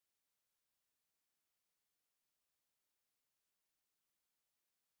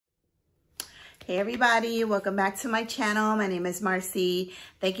Hey everybody, welcome back to my channel. My name is Marcy.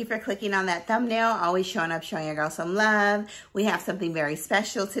 Thank you for clicking on that thumbnail, always showing up, showing your girl some love. We have something very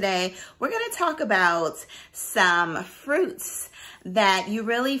special today. We're gonna talk about some fruits that you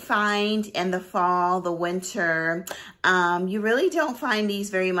really find in the fall, the winter. You really don't find these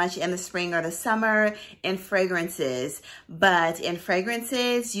very much in the spring or the summer in fragrances, but in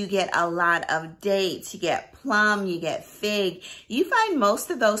fragrances, you get a lot of dates, you get plum, you get fig. You find most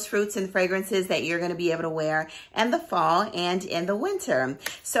of those fruits and fragrances that you're gonna be able to wear in the fall and in the winter.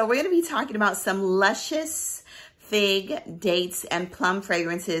 So we're gonna be talking about some luscious fig, dates, and plum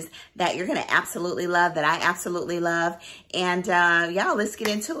fragrances that you're gonna absolutely love, that I absolutely love. And y'all, let's get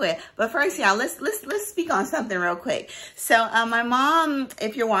into it. But first, y'all, let's speak on something real quick. So my mom,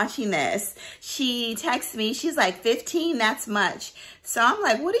 if you're watching this, she texts me, she's like, 15, that's much. So I'm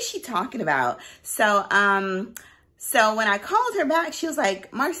like, what is she talking about? So when I called her back, she was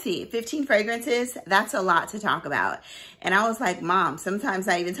like, Marcy, 15 fragrances, that's a lot to talk about. And I was like, Mom, sometimes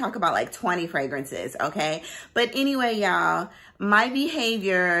I even talk about like 20 fragrances, okay? But anyway, y'all, my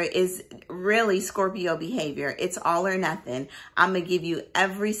behavior is really Scorpio behavior. It's all or nothing. I'm gonna give you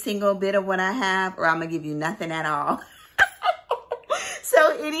every single bit of what I have, or I'm gonna give you nothing at all.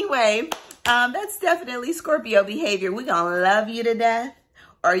 So anyway, that's definitely Scorpio behavior. We're gonna love you to death,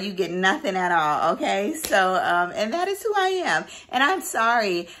 or you get nothing at all, okay? So, and that is who I am. And I'm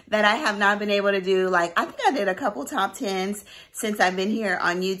sorry that I have not been able to do, like, I think I did a couple top 10s since I've been here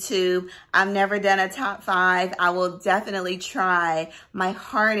on YouTube. I've never done a top 5. I will definitely try my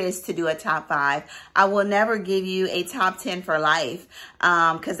hardest to do a top 5. I will never give you a top 10 for life,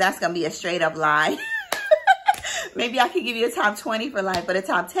 because that's gonna be a straight up lie. Maybe I could give you a top 20 for life, but a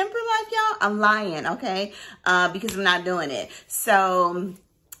top 10 for life, y'all, I'm lying, okay? Because I'm not doing it. So,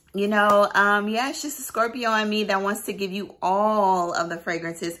 you know, yeah, it's just a Scorpio in me that wants to give you all of the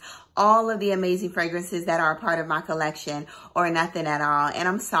fragrances, all of the amazing fragrances that are a part of my collection, or nothing at all. And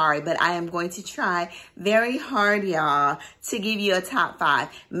I'm sorry, but I am going to try very hard, y'all, to give you a top 5.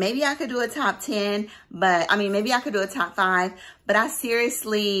 Maybe I could do a top 10, but I mean, maybe I could do a top 5, but I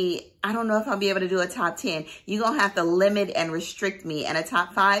don't know if I'll be able to do a top 10. You're going to have to limit and restrict me. And a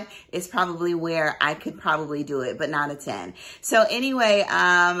top 5 is probably where I could probably do it, but not a 10. So anyway,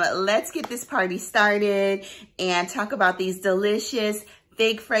 let's get this party started and talk about these delicious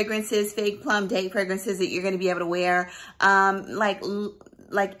fig fragrances, fig plum date fragrances that you're going to be able to wear.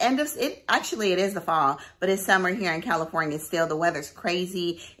 Like end of it, actually it is the fall, but it's summer here in California still. The weather's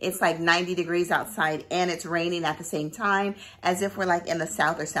crazy. It's like 90 degrees outside and it's raining at the same time, as if we're like in the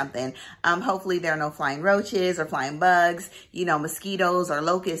South or something. Hopefully there are no flying roaches or flying bugs, you know, mosquitoes or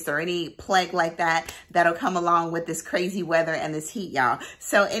locusts or any plague like that that'll come along with this crazy weather and this heat, y'all.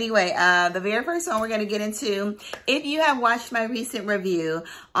 So anyway, the very first one we're going to get into, if you have watched my recent review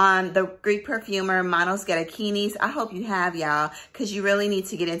on the Greek perfumer MANOS GERAKINIS, I hope you have, y'all, because you really need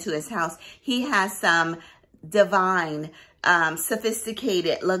to get into his house. He has some divine,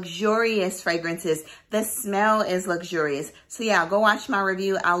 sophisticated, luxurious fragrances. The smell is luxurious. So yeah, go watch my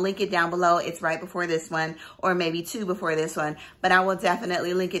review. I'll link it down below. It's right before this one, or maybe 2 before this one, but I will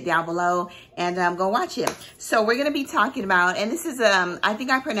definitely link it down below, and go watch it. So we're going to be talking about, and this is, I think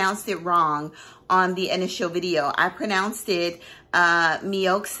I pronounced it wrong on the initial video. I pronounced it,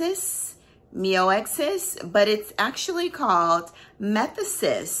 MEOEXIS, but it's actually called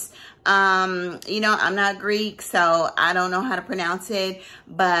MEOEXIS. You know, I'm not Greek, so I don't know how to pronounce it,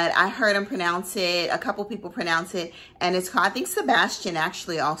 but I heard him pronounce it. A couple people pronounce it, and it's called, I think Sebastian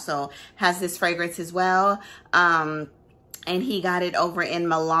actually also has this fragrance as well. And he got it over in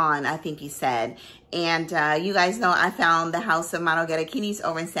Milan, I think he said. And you guys know I found the house of MANOS GERAKINIS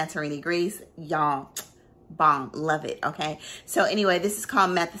over in Santorini, Greece. Y'all, bomb, love it, okay? So anyway, this is called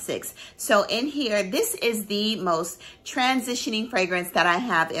MEOEXIS. So in here, this is the most transitioning fragrance that I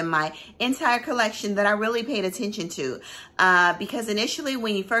have in my entire collection that I really paid attention to. Because initially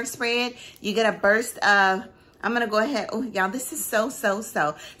when you first spray it, you get a burst of, I'm gonna go ahead, oh y'all, this is so good,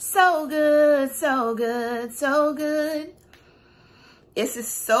 so good. This is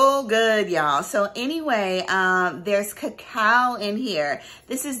so good, y'all. So anyway, there's cacao in here.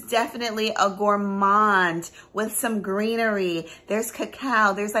 This is definitely a gourmand with some greenery. There's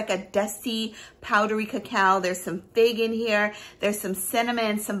cacao. There's like a dusty, powdery cacao. There's some fig in here. There's some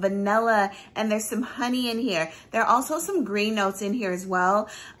cinnamon, some vanilla, and there's some honey in here. There are also some green notes in here as well.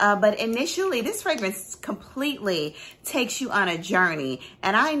 But initially, this fragrance completely takes you on a journey.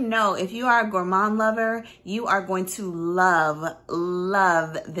 And I know if you are a gourmand lover, you are going to love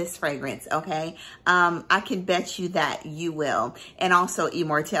this fragrance, okay? I can bet you that you will. And also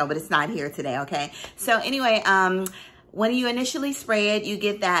Immortelle, but it's not here today, okay? So anyway, when you initially spray it, you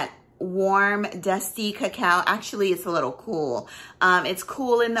get that warm, dusty cacao. Actually, it's a little cool. It's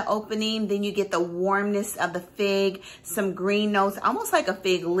cool in the opening. Then you get the warmness of the fig, some green notes, almost like a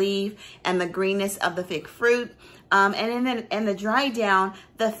fig leaf, and the greenness of the fig fruit. And then in the dry down,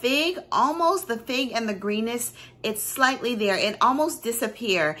 the fig and the greenness, it's slightly there. It almost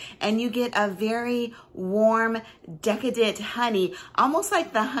disappear, and you get a very warm, decadent honey, almost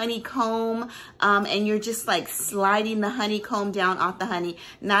like the honeycomb. And you're just like sliding the honeycomb down off the honey,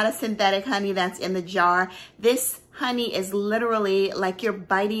 not a synthetic honey that's in the jar. This honey is literally like you're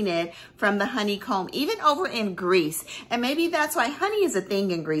biting it from the honeycomb, even over in Greece. And maybe that's why honey is a thing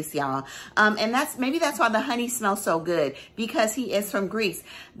in Greece, y'all. And maybe that's why the honey smells so good, because he is from Greece.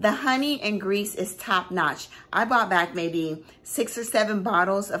 The honey in Greece is top notch. I bought back maybe 6 or 7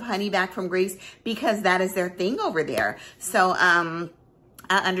 bottles of honey back from Greece because that is their thing over there. So,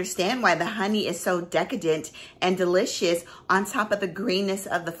 I understand why the honey is so decadent and delicious on top of the greenness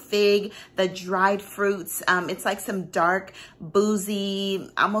of the fig, the dried fruits. It's like some dark, boozy,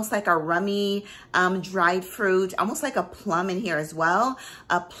 almost like a rummy dried fruit, almost like a plum in here as well.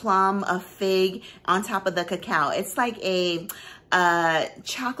 A plum, a fig on top of the cacao. It's like a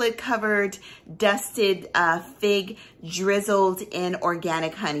chocolate covered, dusted fig drizzled in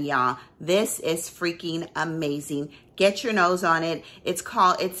organic honey, y'all. This is freaking amazing. Get your nose on it. It's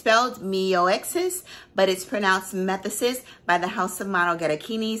spelled MEOEXIS, but it's pronounced MEOEXIS by the House of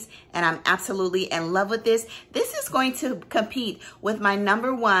GERAKINIS, and I'm absolutely in love with this. This is going to compete with my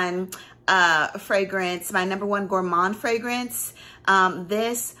 #1 fragrance, my #1 gourmand fragrance.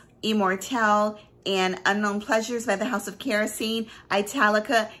 This Immortelle and Unknown Pleasures by the House of Kerosene,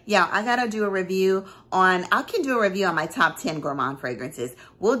 Italica. Yeah, I gotta do a review on, I can do a review on my top 10 gourmand fragrances.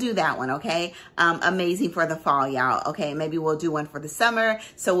 We'll do that one, okay? Amazing for the fall, y'all. Okay, maybe we'll do one for the summer.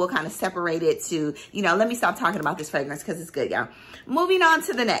 So we'll kind of separate it to, you know, let me stop talking about this fragrance because it's good, y'all. Moving on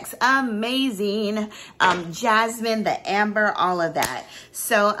to the next. Amazing. Jasmine, the amber, all of that.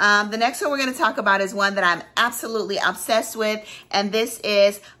 So the next one we're gonna talk about is one that I'm absolutely obsessed with. And this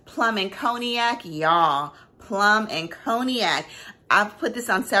is Plum and Cognac, y'all. Plum and Cognac. I've put this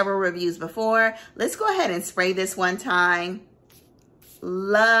on several reviews before. Let's go ahead and spray this one time.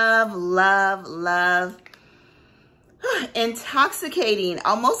 Love, love, love. Intoxicating.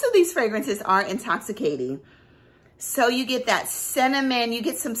 Oh, most of these fragrances are intoxicating. So you get that cinnamon, you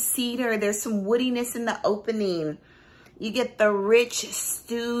get some cedar, there's some woodiness in the opening. You get the rich,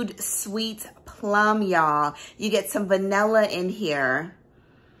 stewed, sweet plum, y'all. You get some vanilla in here.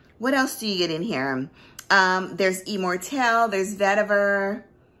 What else do you get in here? There's Immortelle, there's Vetiver.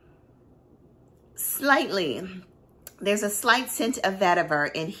 Slightly. There's a slight scent of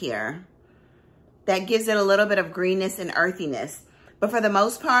vetiver in here that gives it a little bit of greenness and earthiness. But for the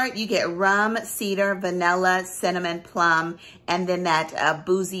most part, you get rum, cedar, vanilla, cinnamon, plum, and then that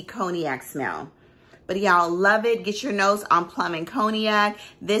boozy cognac smell. But y'all love it. Get your nose on Plum and Cognac.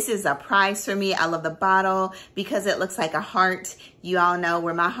 This is a prize for me. I love the bottle because it looks like a heart. You all know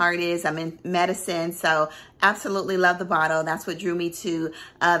where my heart is. I'm in medicine, so absolutely love the bottle. That's what drew me to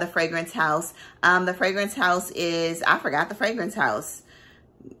the fragrance house. The fragrance house is, I forgot the fragrance house.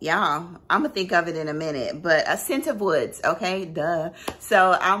 Y'all, I'm gonna think of it in a minute, but a scent of woods, okay, duh.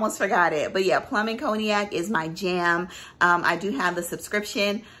 So I almost forgot it, but yeah, Plum and Cognac is my jam. I do have the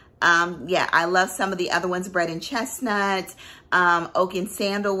subscription. Yeah, I love some of the other ones, Bread and Chestnut, Oak and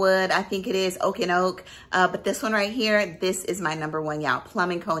Sandalwood, I think it is, Oak and Oak. But this one right here, this is my #1, y'all.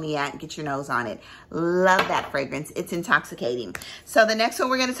 Plum and Cognac, get your nose on it. Love that fragrance, it's intoxicating. So the next one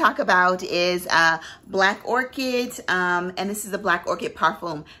we're gonna talk about is Black Orchid, and this is the Black Orchid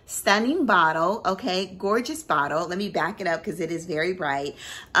Parfum. Stunning bottle, okay, gorgeous bottle. Let me back it up because it is very bright.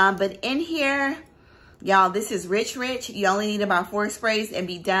 But in here, y'all, this is rich. You only need about 4 sprays and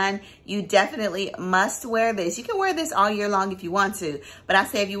be done. You definitely must wear this. You can wear this all year long if you want to, but I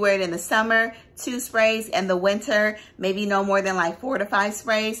say if you wear it in the summer, 2 sprays, and the winter, maybe no more than like 4 to 5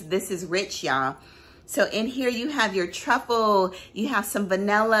 sprays. This is rich, y'all. So in here you have your truffle, you have some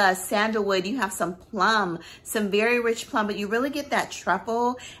vanilla, sandalwood, you have some plum, some very rich plum, but you really get that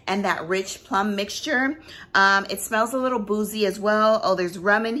truffle and that rich plum mixture. It smells a little boozy as well. Oh, there's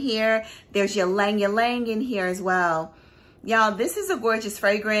rum in here. There's ylang ylang in here as well. Y'all, this is a gorgeous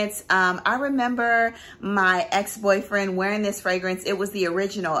fragrance. I remember my ex-boyfriend wearing this fragrance. It was the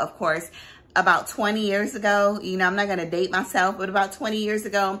original, of course. About 20 years ago, you know, I'm not going to date myself, but about 20 years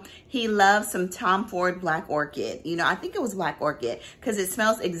ago, he loved some Tom Ford Black Orchid. You know, I think it was Black Orchid because it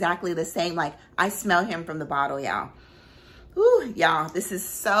smells exactly the same. Like, I smell him from the bottle, y'all. Ooh, y'all, this is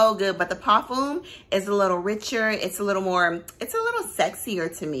so good. But the Parfum is a little richer. It's a little more, it's a little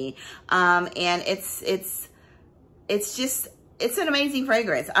sexier to me. And it's it's an amazing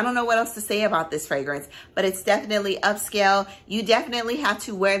fragrance. I don't know what else to say about this fragrance, but it's definitely upscale. You definitely have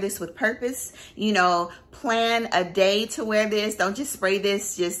to wear this with purpose. You know, plan a day to wear this. Don't just spray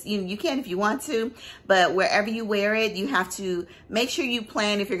this. Just, you can if you want to, but wherever you wear it, you have to make sure you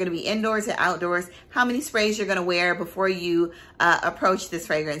plan if you're going to be indoors or outdoors, how many sprays you're going to wear before you approach this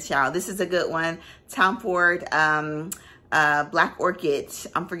fragrance, y'all. This is a good one. Tom Ford Black Orchid.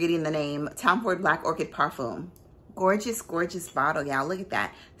 I'm forgetting the name. Tom Ford Black Orchid Parfume. Gorgeous, gorgeous bottle, y'all. Look at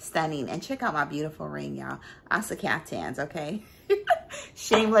that. Stunning. And check out my beautiful ring, y'all. Asa Caftans, okay?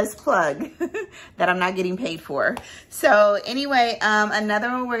 Shameless plug that I'm not getting paid for. So anyway, another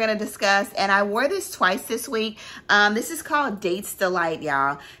one we're going to discuss, and I wore this twice this week. This is called Dates Delight,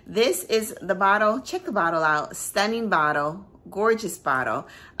 y'all. This is the bottle. Check the bottle out. Stunning bottle. Gorgeous bottle.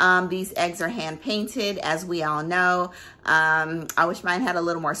 These eggs are hand painted, as we all know. I wish mine had a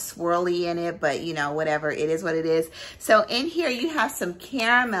little more swirly in it, but you know, whatever, it is what it is. So in here you have some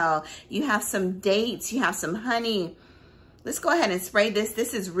caramel, you have some dates, you have some honey. Let's go ahead and spray this.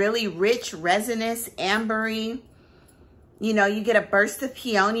 This is really rich, resinous, ambery. You know, you get a burst of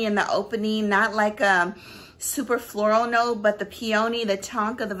peony in the opening, not like super floral note, but the peony, the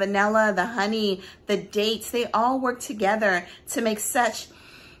tonka, the vanilla, the honey, the dates, they all work together to make such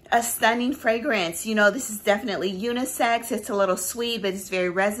a stunning fragrance. You know, this is definitely unisex. It's a little sweet, but it's very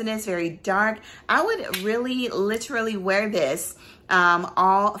resinous, very dark. I would really literally wear this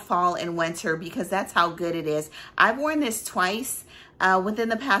all fall and winter because that's how good it is. I've worn this twice within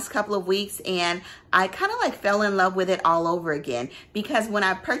the past couple of weeks, and I kind of like fell in love with it all over again because when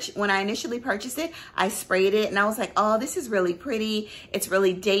I initially purchased it, I sprayed it and I was like, oh, this is really pretty. It's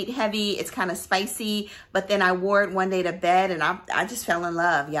really date heavy. It's kind of spicy. But then I wore it one day to bed and I just fell in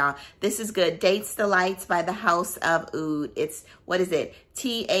love, y'all. This is good. Dates Delights by the House of Oud. It's, what is it?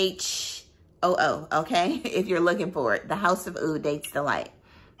 THOO, okay? If you're looking for it, the House of Oud Dates Delight.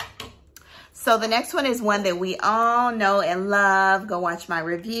 So the next one is one that we all know and love. Go watch my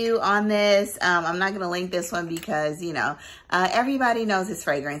review on this. I'm not going to link this one because, you know, everybody knows this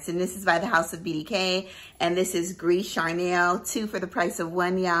fragrance. And this is by the House of BDK. And this is GRIS CHARNEL, 2 for the price of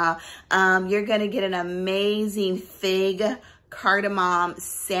 1, y'all. You're going to get an amazing fig, cardamom,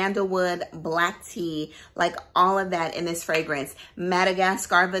 sandalwood, black tea, like all of that in this fragrance.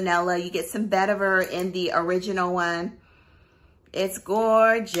 Madagascar vanilla. You get some vetiver in the original one. It's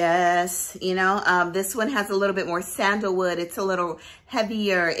gorgeous, you know. This one has a little bit more sandalwood. It's a little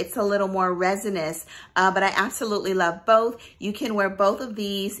heavier. It's a little more resinous, but I absolutely love both. You can wear both of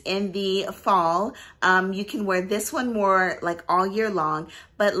these in the fall. You can wear this one more like all year long,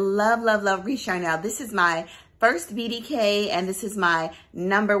 but love, love, love GRIS CHARNEL. This is my first BDK, and this is my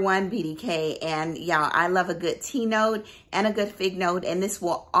 #1 BDK. And y'all, I love a good tea note and a good fig note, and this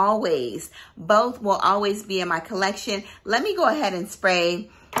will always, both will always be in my collection. Let me go ahead and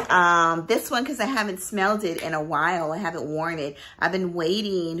spray this one because I haven't smelled it in a while. I haven't worn it. I've been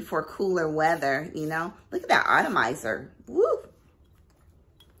waiting for cooler weather, you know. Look at that atomizer. Woo!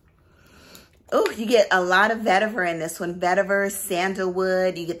 Oh, you get a lot of vetiver in this one. Vetiver,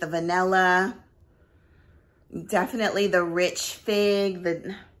 sandalwood, you get the vanilla. Definitely the rich fig,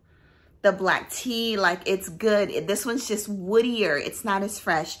 the black tea, like it's good. This one's just woodier. It's not as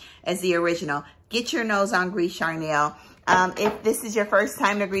fresh as the original. Get your nose on GRIS CHARNEL. If this is your first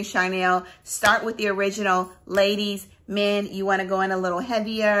time to GRIS CHARNEL, start with the original. Ladies, men, you want to go in a little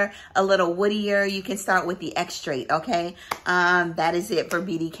heavier, a little woodier, you can start with the extrait, okay? That is it for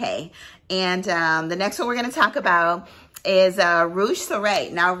BDK. And the next one we're going to talk about is Rouge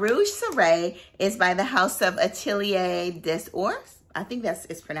SARAY. Now, Rouge SARAY is by the House of Atelier des Ours. I think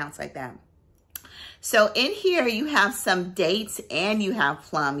it's pronounced like that. So in here, you have some dates and you have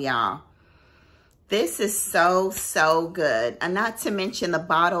plum, y'all. This is so, so good. And not to mention the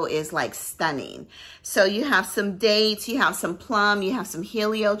bottle is like stunning. So you have some dates, you have some plum, you have some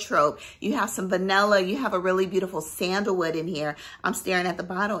heliotrope, you have some vanilla, you have a really beautiful sandalwood in here. I'm staring at the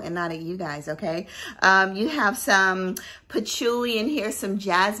bottle and not at you guys, okay? You have some patchouli in here, some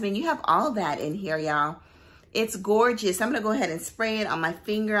jasmine. You have all that in here, y'all. It's gorgeous. I'm gonna go ahead and spray it on my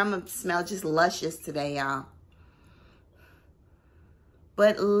finger. I'm gonna smell just luscious today, y'all.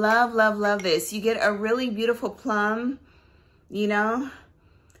 But love, love, love this. You get a really beautiful plum, you know,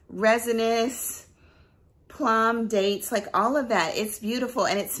 resinous, plum, dates, like all of that. It's beautiful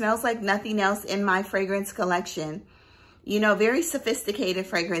and it smells like nothing else in my fragrance collection. You know, very sophisticated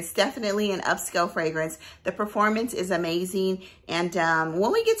fragrance, definitely an upscale fragrance. The performance is amazing. And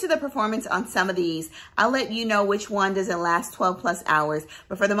when we get to the performance on some of these, I'll let you know which one doesn't last 12 plus hours.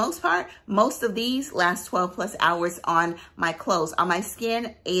 But for the most part, most of these last 12 plus hours on my clothes. On my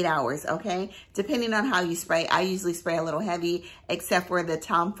skin, 8 hours, okay? Depending on how you spray. I usually spray a little heavy, except for the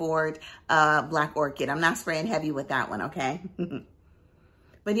Tom Ford Black Orchid. I'm not spraying heavy with that one, okay?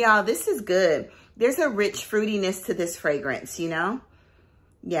 But y'all, this is good. There's a rich fruitiness to this fragrance, you know?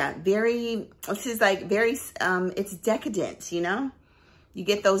 Yeah, this is like very, it's decadent, you know? You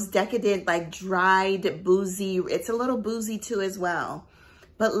get those decadent, like dried, boozy. It's a little boozy too as well.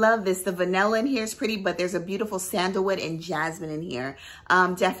 But love this. The vanilla in here is pretty, but there's a beautiful sandalwood and jasmine in here.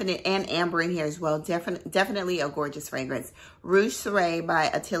 And amber in here as well. Definitely a gorgeous fragrance. Rouge SARAY by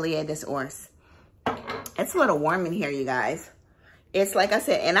Atelier des Ours. It's a little warm in here, you guys. It's like I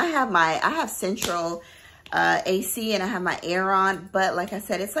said, and I have central AC and I have my air on, but like I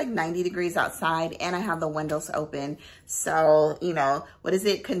said, it's like 90 degrees outside and I have the windows open. So, you know, what is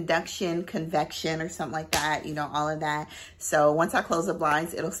it? Conduction, convection or something like that, you know, all of that. So once I close the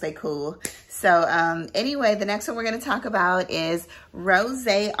blinds, it'll stay cool. So anyway, the next one we're going to talk about is Rose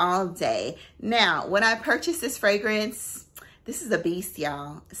All Day. Now, when I purchased this fragrance, this is a beast,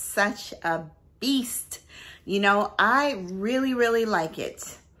 y'all. Such a beast. You know, I really, really like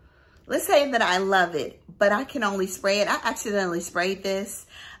it. Let's say that I love it, but I can only spray it. I accidentally sprayed this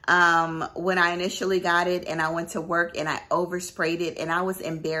when I initially got it and I went to work and I oversprayed it and I was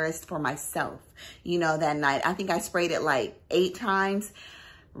embarrassed for myself, you know, that night. I think I sprayed it like 8 times.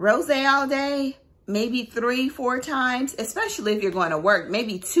 Rose All Day, maybe 3, 4 times, especially if you're going to work,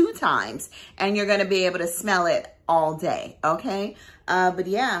 maybe 2 times and you're going to be able to smell it all day, okay? But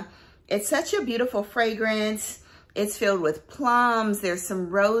yeah. It's such a beautiful fragrance. It's filled with plums. There's some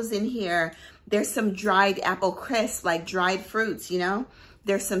rose in here. There's some dried apple crisp, like dried fruits, you know.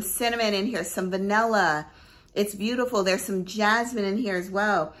 There's some cinnamon in here, some vanilla. It's beautiful. There's some jasmine in here as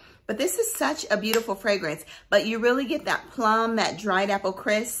well. But this is such a beautiful fragrance. But you really get that plum, that dried apple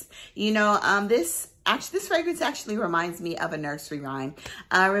crisp. You know, this fragrance actually reminds me of a nursery rhyme.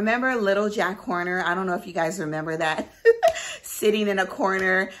 Remember Little Jack Horner? I don't know if you guys remember that. Sitting in a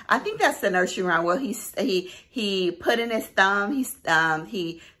corner. I think that's the nursery rhyme. Well, he put in his thumb.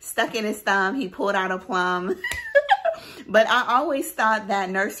 He stuck in his thumb. He pulled out a plum. But I always thought that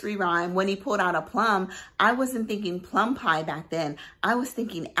nursery rhyme, when he pulled out a plum, I wasn't thinking plum pie back then. I was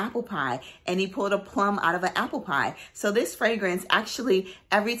thinking apple pie, and he pulled a plum out of an apple pie. So this fragrance, actually,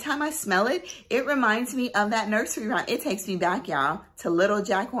 every time I smell it, it reminds me of that nursery rhyme. It takes me back, y'all, to Little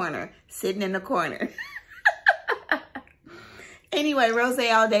Jack Horner, sitting in the corner. Anyway, Rose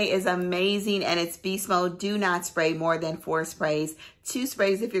All Day is amazing and it's beast mode. Do not spray more than 4 sprays. 2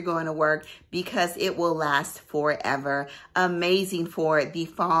 sprays if you're going to work because it will last forever. Amazing for the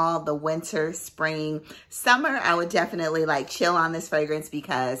fall, the winter, spring, summer. I would definitely like chill on this fragrance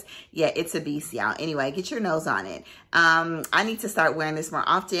because yeah, it's a beast, y'all. Anyway, get your nose on it. I need to start wearing this more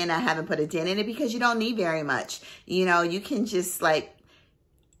often. I haven't put a dent in it because you don't need very much. You know, you can just like,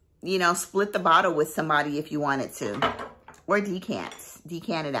 you know, split the bottle with somebody if you wanted to. Or decant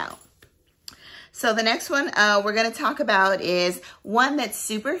it out. So the next one we're going to talk about is one that's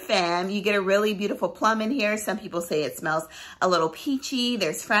super femme. You get a really beautiful plum in here. Some people say it smells a little peachy.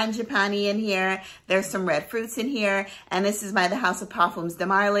 There's frangipani in here. There's some red fruits in here. And this is by the House of Parfums de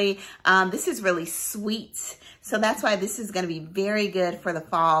Marly. This is really sweet. So that's why this is going to be very good for the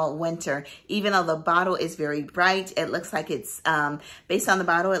fall, winter. Even though the bottle is very bright, it looks like it's, based on the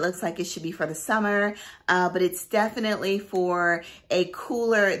bottle, it looks like it should be for the summer. But it's definitely for a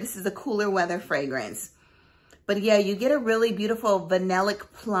cooler, this is a cooler weather fragrance. But yeah, you get a really beautiful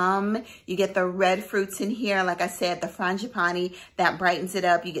vanillic plum. You get the red fruits in here. Like I said, the frangipani, that brightens it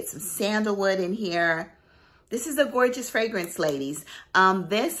up. You get some sandalwood in here. This is a gorgeous fragrance, ladies.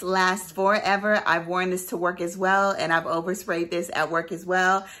 This lasts forever. I've worn this to work as well, and I've oversprayed this at work as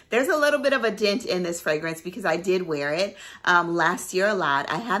well. There's a little bit of a dent in this fragrance because I did wear it last year a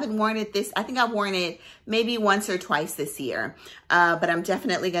lot. I haven't worn it I think I've worn it maybe once or twice this year. But I'm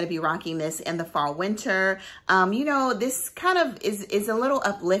definitely going to be rocking this in the fall, winter. You know, this kind of is a little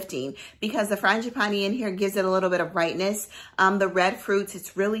uplifting because the frangipani in here gives it a little bit of brightness. The red fruits,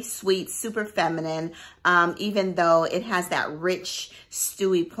 it's really sweet, super feminine. Even though it has that rich,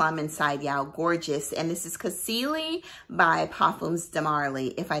 stewy plum inside, y'all, gorgeous. And this is Cassili by Parfums de Marly,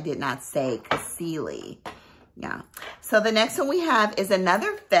 if I did not say Cassili. Yeah. So the next one we have is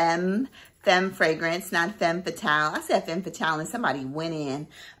another femme fragrance, not femme fatale. I said femme fatale and somebody went in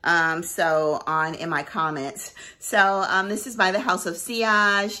in my comments. So this is by the House of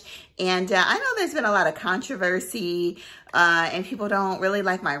Sillage And I know there's been a lot of controversy and people don't really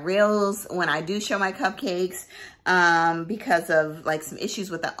like my reels when I do show my cupcakes because of like some issues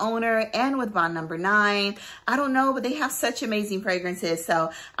with the owner and with bond number 9. I don't know, but they have such amazing fragrances.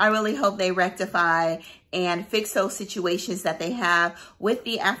 So I really hope they rectify and fix those situations that they have with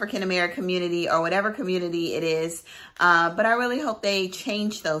the African American community or whatever community it is. But I really hope they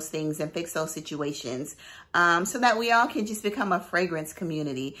change those things and fix those situations so that we all can just become a fragrance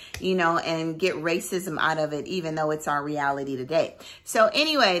community, you know, and get racism out of it, even though it's our reality today. So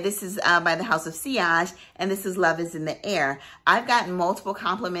anyway, this is by the House of Sillage, and this is Love is in the Air. I've gotten multiple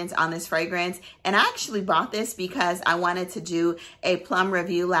compliments on this fragrance, and I actually bought this because I wanted to do a Plum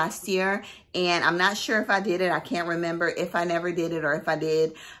review last year, and I'm not sure if I did it. I can't remember if I never did it or if I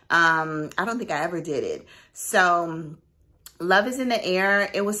did. I don't think I ever did it. So Love is in the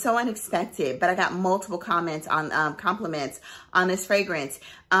Air. It was so unexpected, but I got multiple comments on compliments on this fragrance.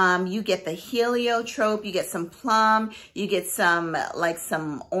 You get the heliotrope, you get some plum, you get some like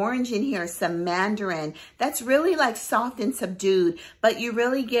some orange in here, some mandarin. That's really like soft and subdued, but you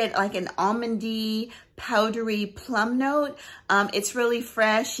really get like an almondy, powdery plum note. It's really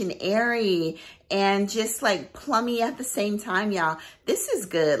fresh and airy and just like plummy at the same time, y'all. This is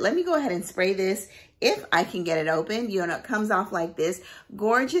good. Let me go ahead and spray this if I can get it open. You know, it comes off like this.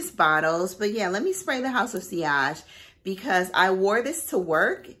 Gorgeous bottles. But yeah, let me spray the House of Sillage because I wore this to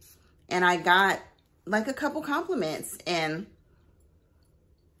work and I got like a couple compliments. And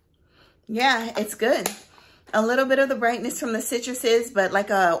yeah, it's good. A little bit of the brightness from the citruses, but like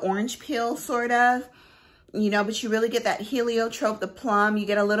a orange peel sort of. You know, but you really get that heliotrope, the plum. You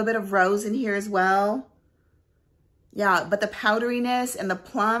get a little bit of rose in here as well. Yeah, but the powderiness and the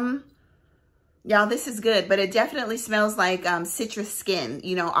plum, y'all, this is good. But it definitely smells like citrus skin,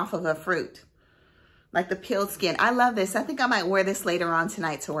 you know, off of a fruit. Like the peeled skin. I love this. I think I might wear this later on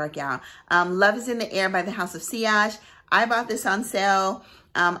tonight to work, y'all. Love is in the Air by the House of Sillage. I bought this on sale.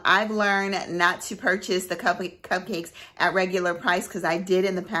 I've learned not to purchase the cupcakes at regular price because I did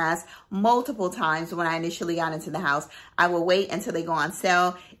in the past multiple times when I initially got into the house. I will wait until they go on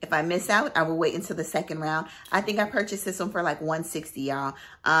sale. If I miss out, I will wait until the second round. I think I purchased this one for like $160,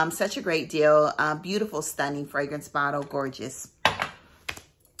 y'all. Such a great deal. Beautiful, stunning fragrance bottle. Gorgeous.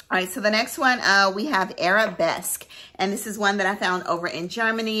 All right, so the next one, we have Arabesque. And this is one that I found over in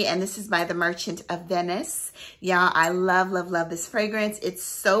Germany. And this is by the Merchant of Venice. Y'all, I love, love, love this fragrance. It's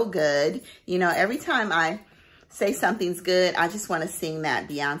so good. You know, every time I say something's good, I just want to sing that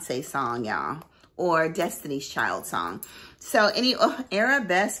Beyonce song, y'all. Or Destiny's Child song. So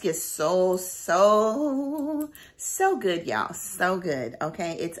Arabesque is so good, y'all. So good,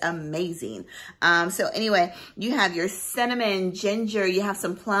 okay? It's amazing. So anyway, you have your cinnamon, ginger, you have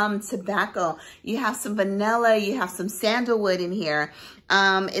some plum, tobacco, you have some vanilla, you have some sandalwood in here.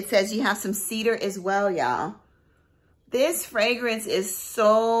 It says you have some cedar as well, y'all. This fragrance is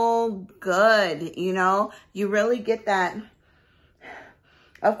so good, you know? You really get that.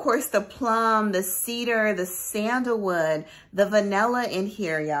 Of course, the plum, the cedar, the sandalwood, the vanilla in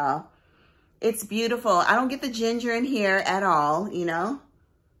here, y'all. It's beautiful. I don't get the ginger in here at all, you know.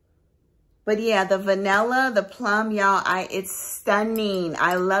 But yeah, the vanilla, the plum, y'all, it's stunning.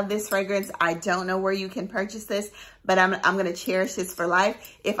 I love this fragrance. I don't know where you can purchase this, but I'm going to cherish this for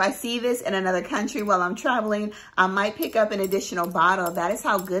life. If I see this in another country while I'm traveling, I might pick up an additional bottle. That is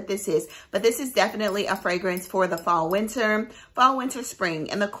how good this is. But this is definitely a fragrance for the fall, winter, spring,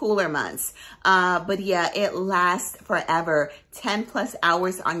 and the cooler months. But yeah, it lasts forever. 10 plus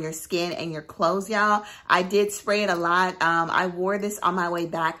hours on your skin and your clothes, y'all. I did spray it a lot. I wore this on my way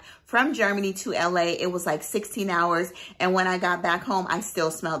back from Germany to LA. It was like 16 hours. And when I got back home, I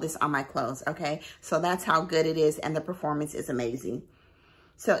still smelled this on my clothes. Okay. So that's how good it is. And the performance is amazing.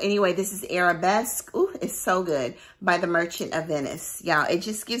 So anyway, this is Arabesque. Ooh, it's so good by the Merchant of Venice. Y'all, it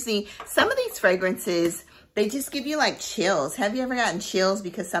just gives me some of these fragrances. They just give you like chills. Have you ever gotten chills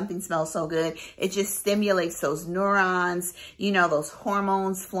because something smells so good? It just stimulates those neurons, you know, those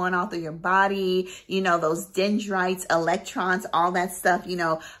hormones flowing out through your body, you know, those dendrites, electrons, all that stuff, you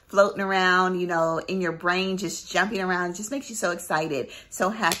know, floating around, you know, in your brain, just jumping around. It just makes you so excited, so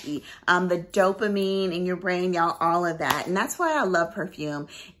happy. The dopamine in your brain, y'all, all of that. And that's why I love perfume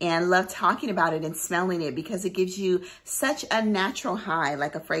and love talking about it and smelling it because it gives you such a natural high,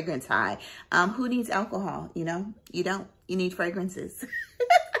 like a fragrance high. Who needs alcohol? You know, you don't. You need fragrances.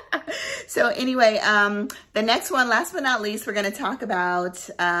 So anyway, the next one, last but not least, we're going to talk about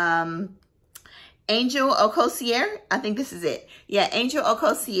Angel au Crosier. I think this is it. Yeah, Angel au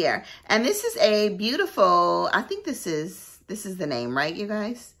Crosier. And this is a beautiful, I think this is the name, right, you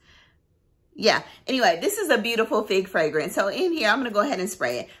guys? Yeah, anyway, this is a beautiful fig fragrance. So in here, I'm going to go ahead and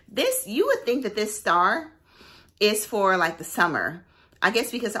spray it. This, you would think that this star is for like the summer. I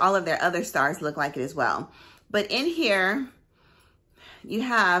guess because all of their other stars look like it as well. But in here, you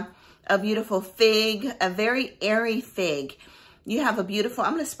have a beautiful fig, a very airy fig. You have a beautiful,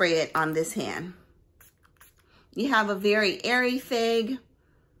 I'm going to spray it on this hand. You have a very airy fig,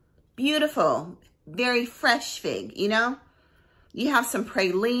 beautiful, very fresh fig, you know? You have some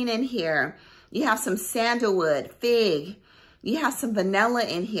praline in here. You have some sandalwood, fig. You have some vanilla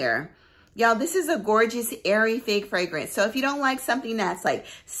in here. Y'all, this is a gorgeous, airy fig fragrance. So if you don't like something that's like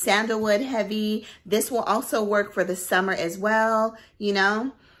sandalwood heavy, this will also work for the summer as well, you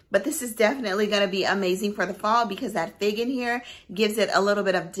know? But this is definitely going to be amazing for the fall because that fig in here gives it a little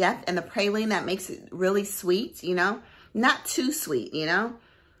bit of depth, and the praline that makes it really sweet, you know? Not too sweet, you know?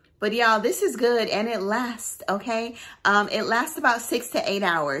 But y'all, this is good and it lasts, okay? It lasts about 6 to 8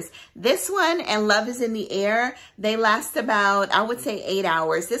 hours. This one and Love is in the Air, they last about, I would say 8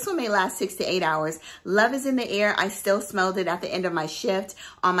 hours. This one may last 6 to 8 hours. Love is in the Air, I still smelled it at the end of my shift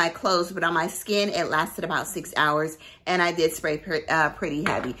on my clothes, but on my skin, it lasted about 6 hours. And I did spray pretty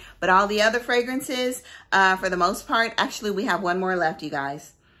heavy. But all the other fragrances, for the most part, actually we have one more left, you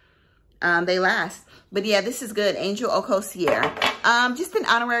guys. They last. But yeah, this is good. Angel Au CROSIER. Just an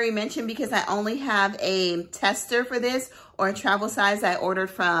honorary mention because I only have a tester for this, or a travel size I ordered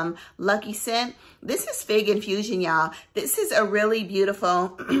from Lucky Scent. This is Fig Infusion, y'all. This is a really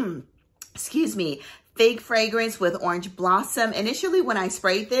beautiful, excuse me, fig fragrance with orange blossom. Initially, when I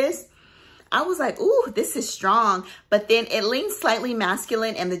sprayed this, I was like, ooh, this is strong. But then it leans slightly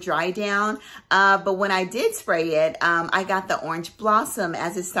masculine in the dry down. But when I did spray it, I got the orange blossom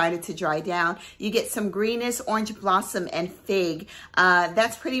as it started to dry down. You get some greenness, orange blossom, and fig.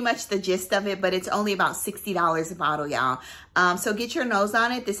 That's pretty much the gist of it, but it's only about $60 a bottle, y'all. So get your nose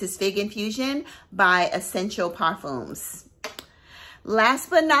on it. This is Fig Infusion by Essential Parfums. Last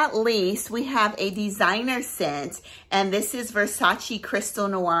but not least, we have a designer scent, and this is Versace Crystal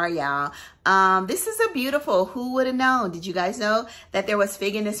Noir, y'all. This is a beautiful, who would have known? Did you guys know that there was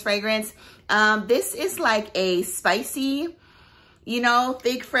fig in this fragrance? This is like a spicy, you know,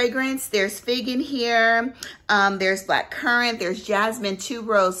 fig fragrance. There's fig in here. There's black currant. There's jasmine,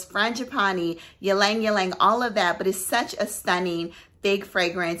 tuberose, frangipani, ylang ylang, all of that. But it's such a stunning fig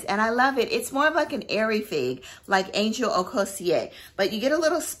fragrance, and I love it. It's more of like an airy fig, like Angel Au CROSIER, but you get a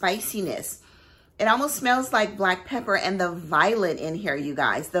little spiciness. It almost smells like black pepper, and the violet in here, you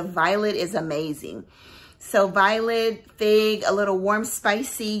guys. The violet is amazing. So violet, fig, a little warm,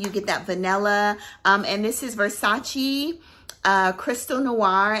 spicy. You get that vanilla, and this is Versace Crystal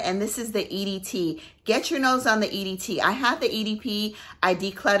Noir, and this is the EDT. Get your nose on the EDT. I have the EDP. I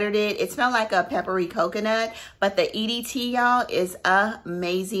decluttered it. It smelled like a peppery coconut, but the EDT, y'all, is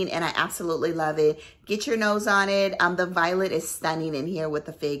amazing, and I absolutely love it. Get your nose on it. The violet is stunning in here with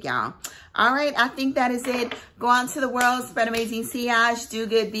the fig, y'all. All right, I think that is it. Go out to the world, spread amazing sillage, do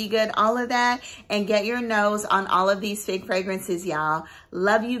good, be good, all of that, and get your nose on all of these fig fragrances, y'all.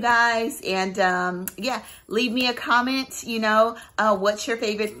 Love you guys, and yeah, leave me a comment, you know, what's your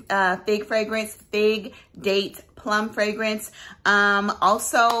favorite fig fragrance, fig, date, plum fragrance.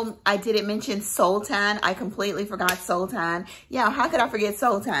 Also, I didn't mention Sultan. I completely forgot Sultan. Yeah, how could I forget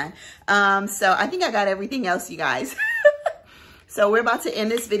Sultan? So I think I got everything else, you guys. So we're about to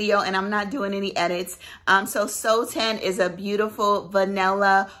end this video, and I'm not doing any edits. So Sultan is a beautiful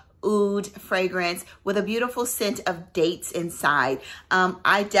vanilla oud fragrance with a beautiful scent of dates inside.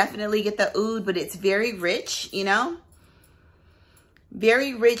 I definitely get the oud, but it's very rich, you know?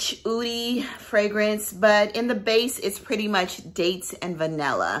 Very rich, oudy fragrance, but in the base, it's pretty much dates and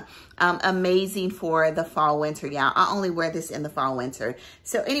vanilla. Amazing for the fall, winter, y'all. I only wear this in the fall, winter.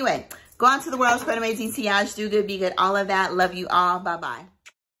 So anyway, go out to the world, spread amazing sillage, do good, be good, all of that. Love you all. Bye-bye.